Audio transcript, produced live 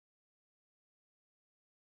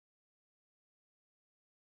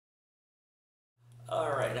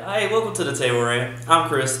Alright, hey, welcome to the table, Rant. I'm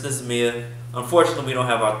Chris, this is Mia. Unfortunately, we don't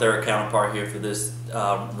have our third counterpart here for this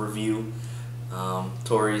review.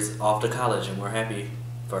 Tori's off to college, and we're happy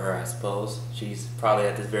for her, I suppose. She's probably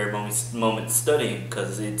at this very moment studying,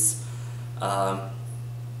 because it's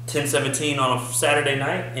 10:17 on a Saturday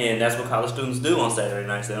night, and that's what college students do on Saturday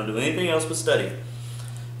nights. They don't do anything else but study.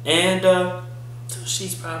 And so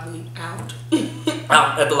she's probably out.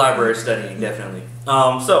 out at the library studying, definitely.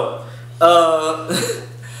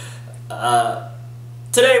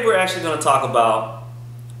 Today we're actually going to talk about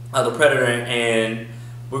the Predator, and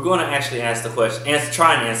we're going to actually ask the question,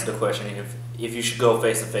 try and answer the question if you should go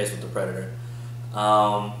face to face with the Predator.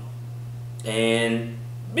 And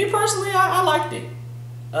me personally, I liked it.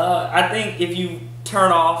 I think if you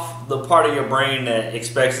turn off the part of your brain that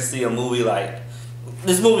expects to see a movie like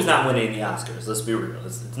this, movie's not winning any Oscars. Let's be real.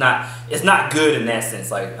 It's not good in that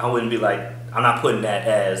sense. Like, I wouldn't be like, I'm not putting that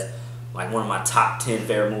as like one of my top 10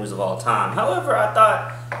 favorite movies of all time. However, I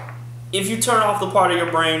thought if you turn off the part of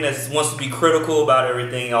your brain that wants to be critical about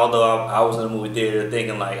everything, although I was in a movie theater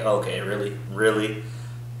thinking like, okay, really,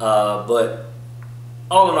 but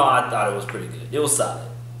all in all, I thought it was pretty good. It was solid.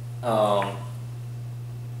 I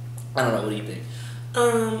don't know. What do you think?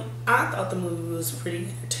 I thought the movie was pretty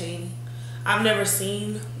entertaining. I've never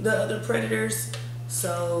seen the other Predators,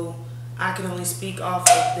 so I can only speak off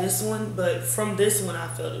of this one. But from this one, I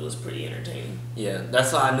felt it was pretty entertaining. Yeah, that's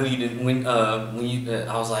how I knew you didn't. When you,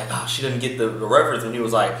 I was like, oh, she didn't get the reference when he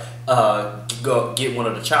was like, go get one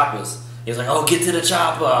of the choppers. He was like, oh, get to the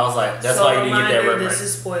chopper. I was like, that's why you didn't get that reference. This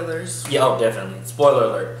is spoilers. Yeah, oh, definitely. Spoiler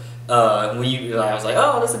alert. I was like,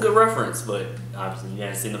 oh, that's a good reference, but obviously you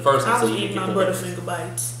hadn't seen the first one, so you didn't get the reference. Butterfinger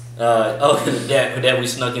bites. That we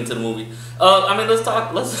snuck into the movie. I mean, let's talk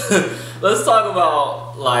about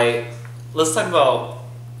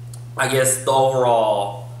I guess the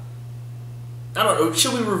overall. I don't know.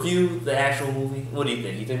 Should we review the actual movie? What do you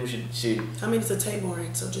think? You think we should? I mean, it's a table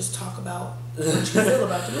rant, so just talk about what you feel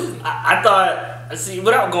about the movie. I thought, see,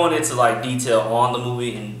 without going into like detail on the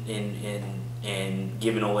movie and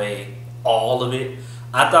giving away all of it,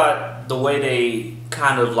 I thought the way they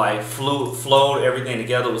kind of like flowed everything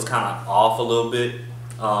together was kind of off a little bit.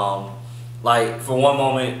 Like, for one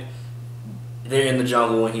moment, they're in the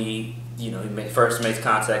jungle when he first makes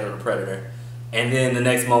contact with the Predator, and then the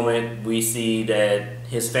next moment we see that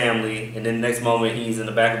his family, and then the next moment he's in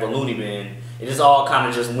the back of a loony bin. It just all kind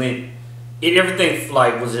of just went. Everything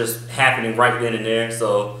like was just happening right then and there.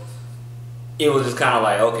 So it was just kind of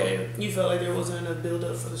like, okay. You felt like there wasn't enough build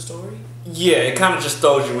up for the story? Yeah, it kind of just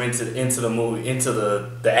throws you into the movie, into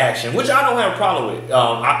the action, which I don't have a problem with.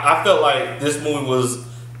 I felt like this movie was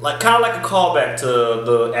like kind of like a callback to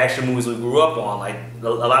the action movies we grew up on, like a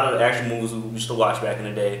lot of the action movies we used to watch back in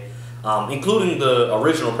the day, including the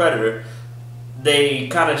original Predator. They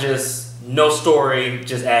kind of just no story,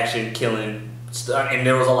 just action, killing, and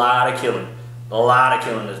there was a lot of killing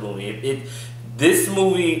in this movie. This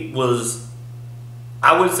movie was,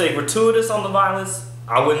 I wouldn't say gratuitous on the violence.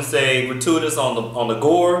 I wouldn't say gratuitous on the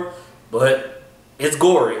gore, but it's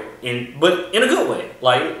gory but in a good way.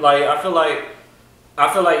 Like I feel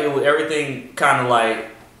like it was everything kind of like,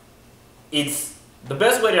 it's the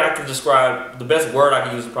best way that I can describe, the best word I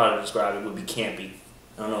can use to probably describe it would be campy.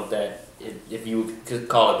 I don't know if you could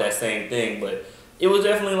call it that same thing, but it was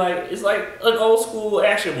definitely like, it's like an old school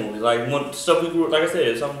action movie, like stuff we grew, like I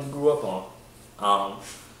said, something we grew up on.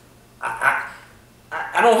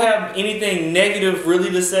 I don't have anything negative really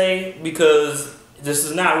to say, because this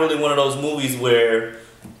is not really one of those movies where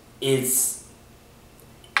I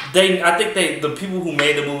think the people who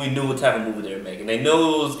made the movie knew what type of movie they were making. They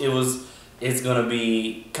knew it's gonna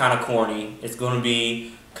be kind of corny. It's gonna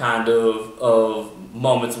be kind of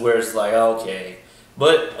moments where it's like, okay,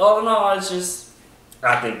 but all in all, it's just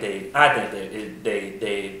I think they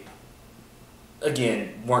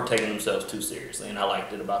again weren't taking themselves too seriously, and I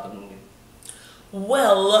liked it about the movie.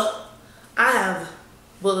 Well, I have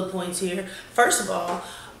bullet points here. First of all,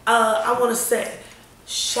 I want to say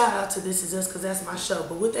shout out to This Is Us, because that's my show.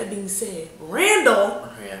 But with that being said, Randall,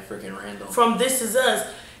 freaking Randall from This Is Us,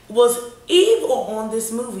 was evil on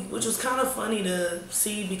this movie, which was kind of funny to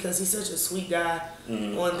see because he's such a sweet guy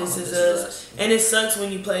on This Is Us. And it sucks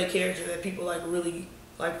when you play a character that people like really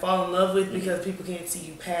like fall in love with, because people can't see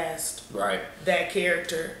you past that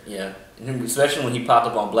character. Yeah, and especially when he popped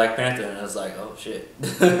up on Black Panther, and I was like, oh shit.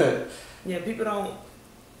 Yeah, people don't.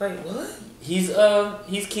 Like, what? He's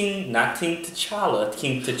King, not King T'Challa,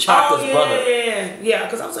 King T'Challa's brother. Yeah,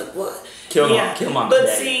 because I was like, what? Kill him on But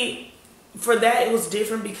daddy. see, for that it was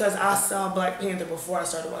different because I saw Black Panther before I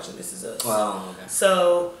started watching This Is Us. Wow, okay.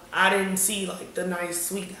 So I didn't see like the nice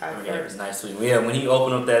sweet guy first. Nice sweet. Yeah, when he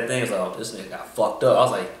opened up that thing, it's like, oh, this nigga got fucked up. I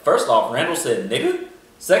was like, first off, Randall said nigga.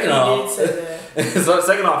 Second off, he did say that. so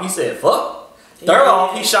second off, he said fuck. Third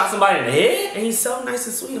off, he shot somebody in the head. And he's so nice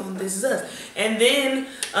and sweet on This Is Us. And then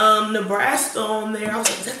Nebraska on there, I was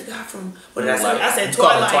like, is that the guy from, what did I say? I said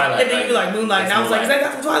Twilight. And then you were like Moonlight. And I was like, is that the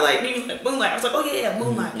guy from Twilight? And he was like Moonlight. I was like, oh yeah,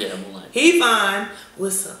 Moonlight. Yeah, Moonlight. He fine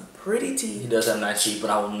with some pretty teeth. He does have nice teeth, but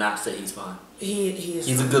I will not say he's fine. He is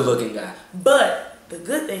He's fine. a good looking guy. But the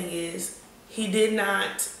good thing is, he did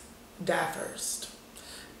not die first.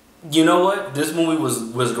 You know what? This movie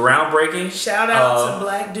was groundbreaking. Shout out to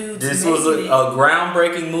black dudes. This was a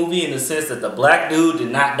groundbreaking movie in the sense that the black dude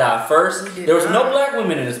did not die first. There was no black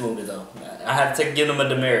women in this movie though. I had to give them a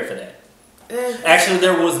demerit for that. Actually,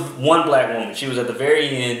 there was one black woman. She was at the very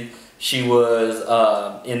end. She was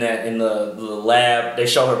in the lab. They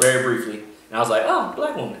showed her very briefly, and I was like, oh,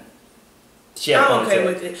 black woman. She had I'm okay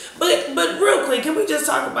with it. But real quick, can we just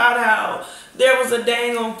talk about how there was a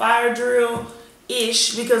dang on fire drill?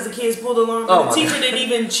 Ish, because the kids pulled the alarm. The teacher didn't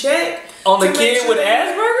even check on the kid with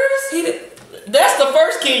Asperger's. That's the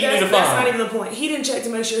first kid you need to find. That's not even the point. He didn't check to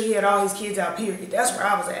make sure he had all his kids out. Period. That's where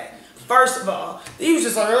I was at. First of all, he was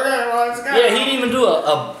just like, okay, well, let's go. Yeah, he didn't even do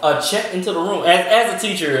a check into the room. As a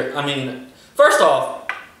teacher, I mean, first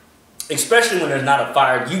off, especially when there's not a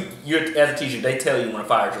fire, you're as a teacher, they tell you when a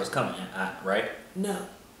fire drill's coming, right? No.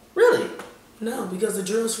 Really? No, because the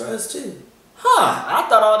drill's for us too. Huh? I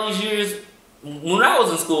thought all these years. When I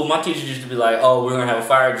was in school, my teachers used to be like, oh, we're going to have a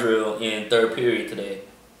fire drill in third period today.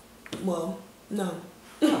 Well, no.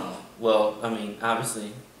 Oh, well, I mean,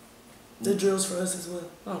 obviously. The drill's for us as well.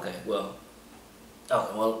 Okay, well.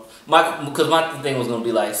 Oh, well, because my thing was going to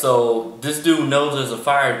be like, so this dude knows there's a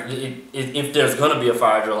fire, if there's going to be a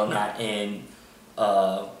fire drill or not, and...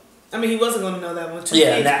 I mean, he wasn't going to know that one.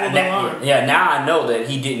 Yeah, now I know that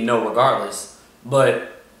he didn't know regardless.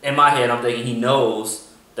 But in my head, I'm thinking he knows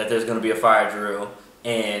that there's going to be a fire drill,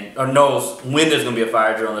 or knows when there's going to be a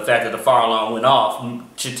fire drill, and the fact that the fire alarm went off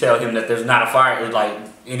should tell him that there's not a fire. It's like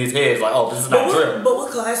in his head, it's like, oh, this is not a drill. But what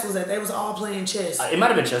class was that? They was all playing chess. It might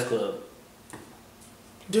have been chess club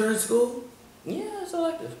during school. Yeah, it's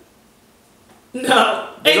elective.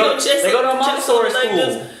 No, ain't no chess. They go to a Montessori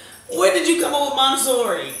school. Where did you come up with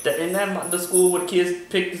Montessori? Isn't that the school where the kids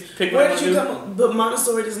pick? Where did you come up? But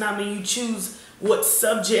Montessori does not mean you choose what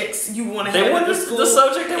subjects you want to have in the school. The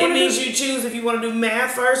subject it means you choose if you want to do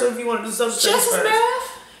math first or if you want to do social studies first. Just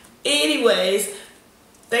math? Anyways,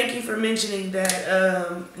 thank you for mentioning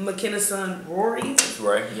that McKenna's son, Rory.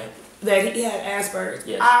 Right, yeah. That he had Asperger's.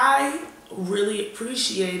 Yes. I really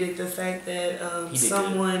appreciated the fact that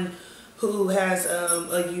someone who has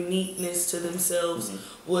a uniqueness to themselves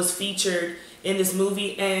was featured in this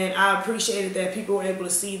movie. And I appreciated that people were able to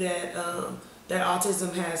see that that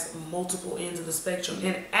autism has multiple ends of the spectrum.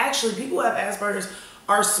 And actually, people who have Asperger's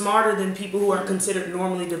are smarter than people who are considered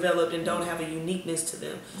normally developed and don't have a uniqueness to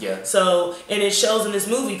them. Yeah. So, and it shows in this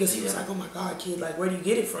movie because he was like, oh my God, kid, like, where do you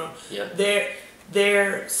get it from? Yeah.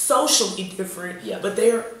 They're socially different, but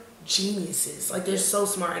they're geniuses. Like, they're so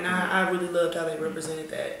smart. And I really loved how they represented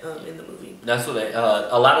that in the movie. That's what they,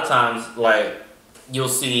 a lot of times, like, you'll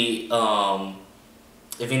see,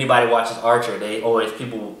 if anybody watches Archer,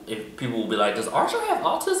 people will be like, does Archer have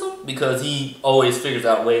autism? Because he always figures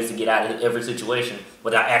out ways to get out of every situation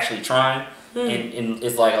without actually trying. And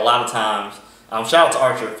it's like a lot of times, shout out to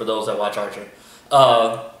Archer for those that watch Archer.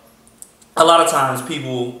 A lot of times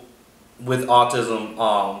people with autism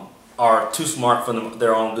are too smart for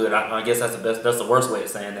their own good. I guess that's the worst way of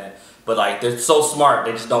saying that. But like, they're so smart,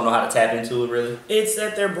 they just don't know how to tap into it, really. It's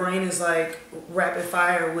that their brain is like rapid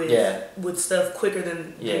fire with stuff quicker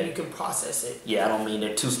than you can process it. Yeah, I don't mean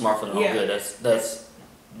they're too smart for their own good.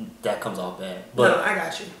 That comes off bad. But, no, I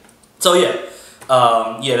got you. So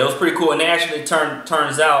that was pretty cool. And they actually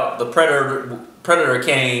turns out the predator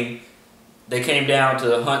came. They came down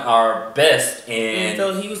to hunt our best, and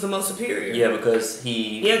felt he was the most superior. Yeah, because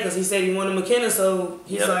he said he wanted McKenna, so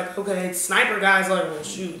he's like, okay, sniper guy's like, well,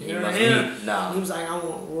 shoot, here I am. No, he was like, I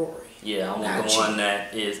want Rory. Yeah, I want the one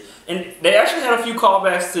that is. And they actually had a few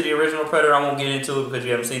callbacks to the original Predator. I won't get into it because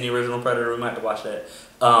you haven't seen the original Predator. We might have to watch that.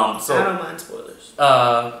 So I don't mind spoilers.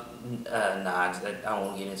 Nah, I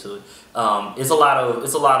won't get into it. It's a lot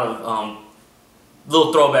of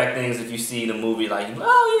little throwback things if you see the movie, like,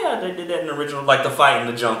 oh yeah, they did that in the original, like the fight in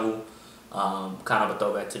the jungle, kind of a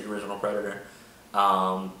throwback to the original Predator.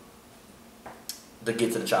 To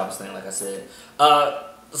get to the choppers thing, like I said.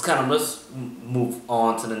 Let's move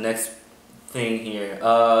on to the next thing here.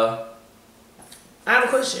 I have a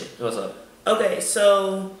question. What's up? Okay,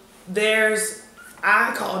 so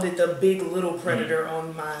I called it the big little predator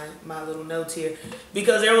on my little notes here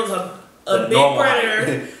because there was a big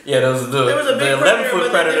predator. Yeah, there was a big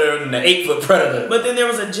 11-foot predator and the 8-foot predator. But then there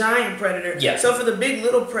was a giant predator. Yeah. So for the big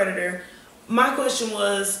little predator, my question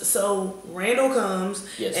was: so Randall comes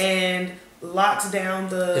and locks down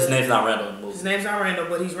the. His name's not Randall in the movie. His name's not Randall,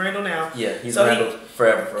 but he's Randall now. Yeah, he's Randall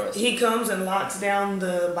forever for us. He comes and locks down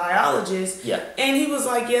the biologist. Yeah. And he was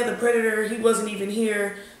like, "Yeah, the predator. He wasn't even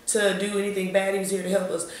here to do anything bad. He was here to help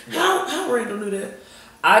us." How Randall knew that?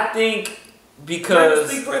 I think because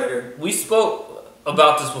big predator. We spoke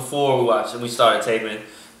about this before we started taping.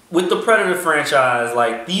 With the Predator franchise,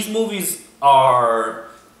 like these movies are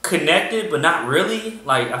connected, but not really.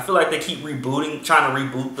 Like I feel like they keep trying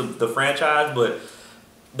to reboot the franchise, but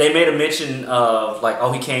they made a mention of like,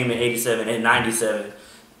 oh, he came in 87 and 97,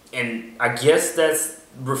 and I guess that's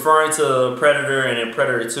referring to Predator and then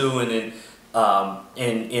Predator 2, and then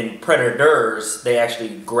in Predators they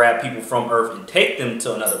actually grab people from Earth and take them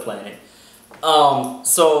to another planet.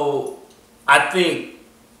 So I think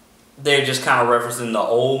they're just kind of referencing the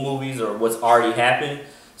old movies or what's already happened.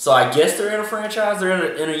 So I guess they're in a franchise,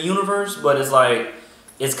 they're in a universe, but it's like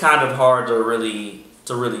it's kind of hard to really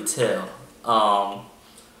tell.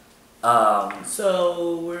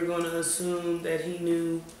 So we're gonna assume that he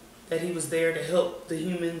knew that he was there to help the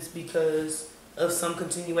humans because of some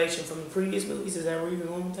continuation from the previous movies. Is that where you're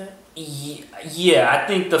going with that? Yeah, I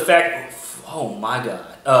think the fact. Oh my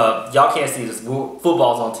God, y'all can't see this.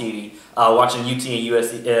 Football's on TV. Watching UT and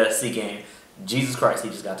USC game. Jesus Christ, he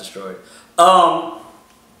just got destroyed.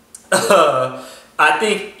 I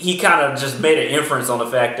think he kind of just made an inference on the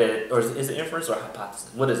fact that, or is it inference or hypothesis?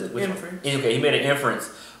 What is it? Inference. Okay, he made an inference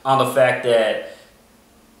on the fact that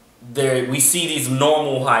we see these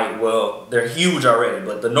normal height. Well, they're huge already,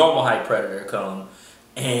 but the normal height predator come,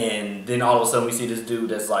 and then all of a sudden we see this dude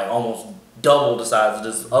that's like almost double the size of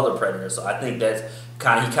this other predator. So I think that's he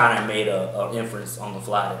kind of made a inference on the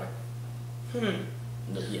fly there.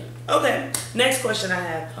 Yeah. Okay. Next question I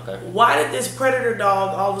have. Okay. Why did this predator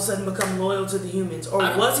dog all of a sudden become loyal to the humans, or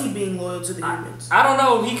was he being loyal to the humans? I don't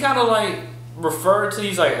know. He kind of like referred to.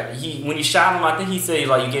 He's like when you shot him, I think he said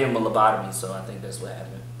like you gave him a lobotomy. So I think that's what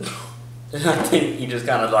happened. I think he just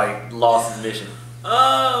kind of like lost his mission.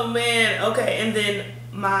 Oh man. Okay. And then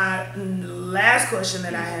my last question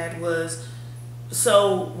that I had was,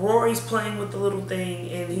 so Rory's playing with the little thing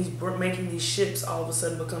and he's making these ships all of a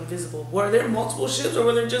sudden become visible. Were there multiple ships or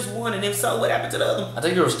were there just one? And if so, what happened to the other one? I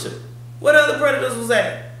think there was 2. What other predators was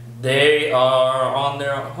that? They are on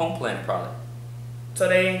their home planet probably. So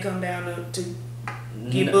they ain't come down to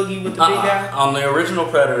get boogie with the big guy? On the original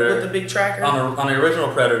Predator. With the big tracker? On the original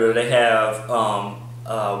Predator, they have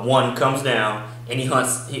one comes down and he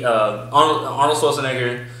hunts Arnold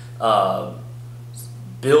Schwarzenegger,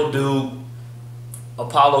 Bill Duke,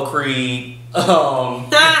 Apollo Creed, Carl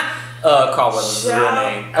Weathers' his real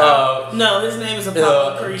name. No, his name is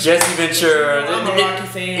Apollo Creed. Jesse Ventura. I'm a Rocky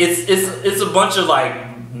fan. It's a bunch of like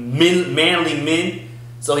manly men.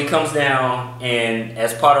 So he comes down and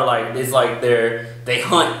as part of like it's like they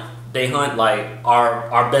hunt like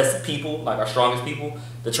our best people, like our strongest people,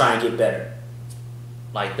 to try and get better.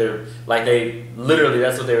 They literally,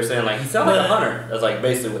 that's what they were saying. Like he sounded like a hunter. That's like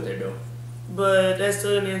basically what they're doing. But that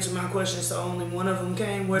still didn't answer my question. So only one of them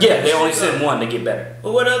came. They only sent one to get better.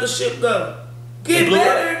 But what other ship go? Get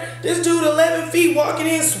better. This dude 11 feet walking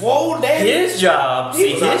in swole down. His job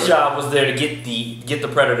was there to get the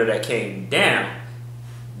predator that came down.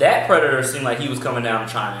 That predator seemed like he was coming down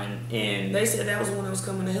trying and they said that was the one that was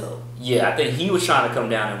coming to help. Yeah, I think he was trying to come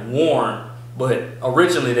down and warn, but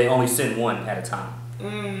originally they only sent one at a time.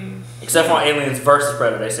 Except for Aliens versus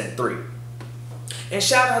Predator, they sent 3. And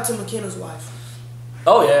shout out to McKenna's wife.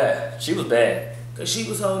 Oh yeah, she was bad. Cause she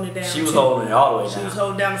was holding it down. She was holding it all the way down. She was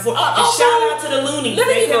holding down the fort. And shout out to the loonies. Let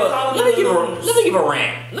me give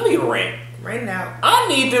a rant. Right now. I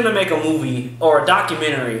need them to make a movie or a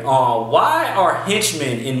documentary on why are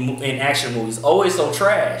henchmen in action movies always so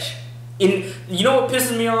trash. And you know what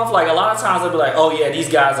pisses me off? Like a lot of times they'll be like, oh yeah, these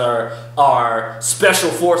guys are special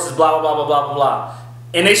forces, blah blah blah blah blah blah blah.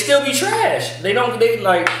 And they still be trash. They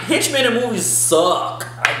like henchmen in movies suck.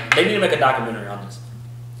 They need to make a documentary on this.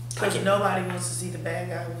 Because nobody wants to see the bad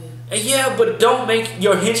guy win. Yeah, but don't make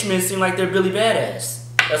your henchmen seem like they're Billy Badass.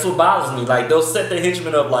 That's what bothers me. Like they'll set their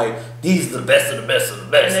henchmen up like these are the best of the best of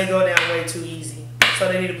the best. And they go down way too easy.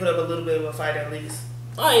 So they need to put up a little bit of a fight at least.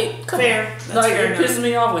 Like fair. Like it pisses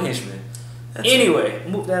me off with henchmen. Anyway,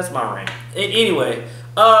 that's my rant. Anyway,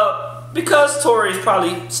 because Tori's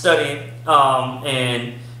probably studying,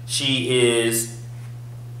 and she is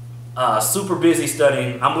super busy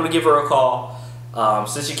studying. I'm gonna give her a call.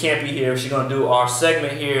 Since she can't be here, she's gonna do our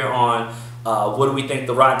segment here on what do we think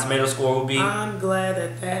the Rotten Tomato score will be. I'm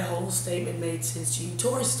glad that whole statement made sense to you.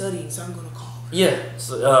 Tori's studying, so I'm gonna call her. Yeah.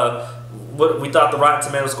 So, what we thought the Rotten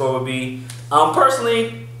Tomato score would be.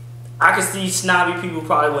 Personally, I can see snobby people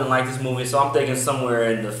probably wouldn't like this movie, so I'm thinking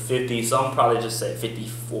somewhere in the 50s. So I'm probably just say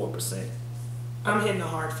 54%. I'm hitting a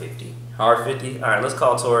hard 50. Hard 50. All right, let's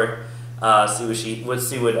call Tori. Let's see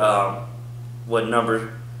what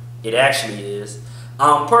number it actually is.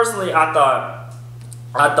 Personally, I thought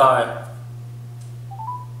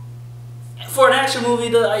for an action movie,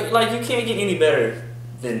 like you can't get any better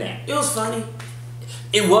than that. It was funny.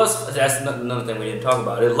 It was. That's another thing we didn't talk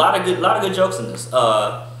about. There's a lot of good jokes in this.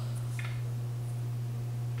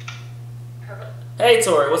 Hey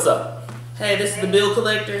Tori, what's up? Hey, this is the bill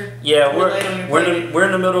collector. Yeah, we're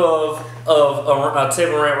in the middle of a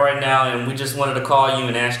table rant right now, and we just wanted to call you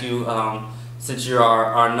and ask you, since you're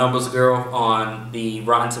our numbers girl on the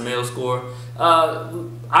Rotten Tomato score.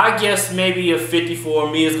 I guess maybe a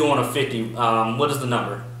 54. Mia's going a 50. What is the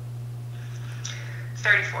number?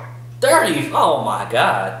 34. 30. Oh my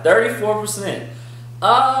God, 34%.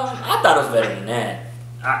 I thought it was better than that.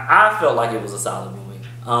 I felt like it was a solid movie.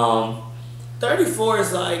 34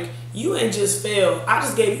 is like, you ain't just failed. I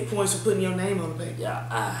just gave you points for putting your name on the paper.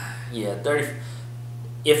 Yeah, 30.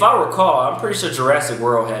 If I recall, I'm pretty sure Jurassic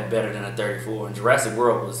World had better than a 34. And Jurassic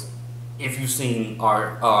World was, if you've seen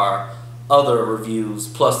our other reviews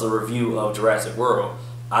plus the review of Jurassic World,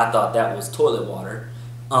 I thought that was toilet water.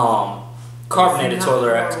 Carbonated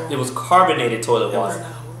toilet. It was carbonated toilet water.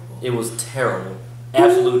 It was terrible.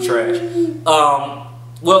 Absolute trash.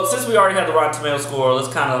 Well, since we already had the Rotten Tomato score,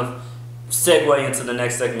 let's kind of segue into the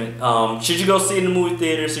next segment. Should you go see it in the movie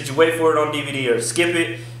theater? Should you wait for it on DVD or skip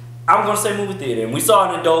it? I'm gonna say movie theater. And we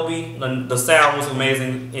saw it in Dolby. The sound was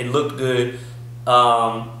amazing. It looked good.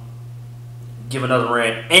 Give another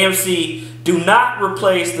rant. AMC, do not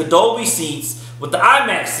replace the Dolby seats with the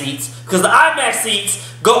IMAX seats, because the IMAX seats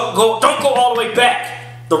don't go all the way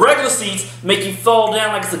back. The regular seats make you fall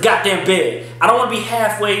down like it's a goddamn bed. I don't want to be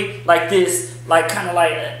halfway like this, like kind of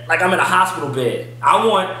like I'm in a hospital bed. I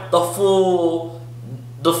want the full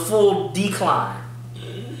decline.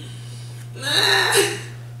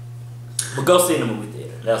 But go see it in the movie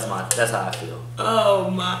theater. That's how I feel. Oh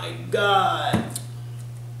my God.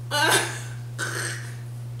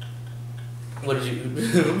 What did you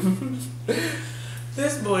do?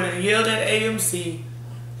 This boy done yelled at AMC.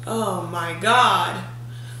 Oh my God.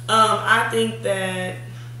 I think that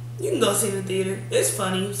you can go see it in the theater. It's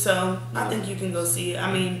funny, so I think you can go see it. I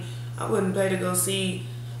mean, I wouldn't pay to go see.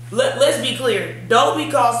 Let's be clear. Dolby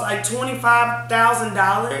costs like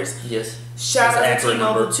 $25,000. Yes. Shout out to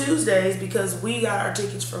T-Mobile Tuesdays, because we got our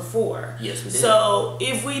tickets for 4. Yes, we did. So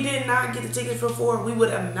if we did not get the tickets for 4, we would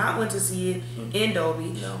have not went to see it in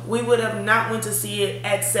Dolby. No. We would have not went to see it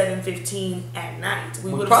at 7:15 at night. We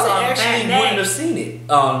probably actually wouldn't have seen it.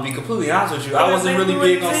 To be completely honest with you, I wasn't really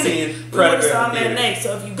big on seeing Predator. We would have saw a matinee.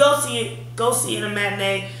 So if you go see it in a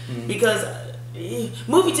matinee, because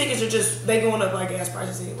movie tickets are just, they going up like gas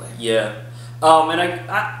prices anyway. Yeah. And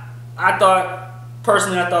I thought.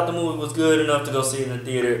 Personally, I thought the movie was good enough to go see it in the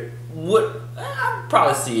theater. I'd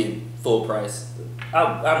probably see it full price. I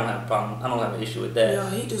don't have a problem. I don't have an issue with that. Yeah,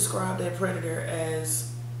 he described that Predator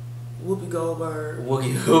as Whoopi Goldberg.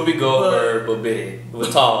 Whoopi Goldberg, but big,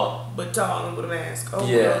 but tall. But tall and with a mask. Oh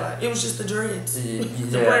yeah. My God. It was just the dreads. Yeah.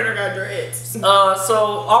 The Predator got dreads. So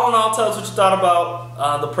all in all, tell us what you thought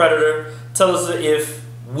about the Predator. Tell us if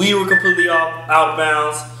we were completely out of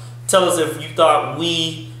bounds. Tell us if you thought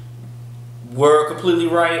we were completely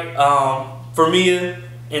right. For Mia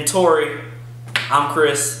and Tori, I'm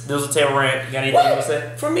Chris. This was a table rant. You got anything to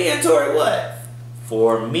say? For me and Tori, what?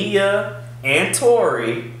 For Mia and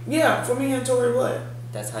Tori. Yeah, for me and Tori, what?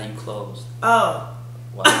 That's how you closed. Oh.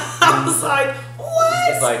 Wow. I was like, what?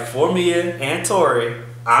 It's like, for Mia and Tori,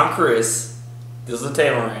 I'm Chris. This is a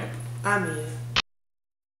table rant. I'm Mia.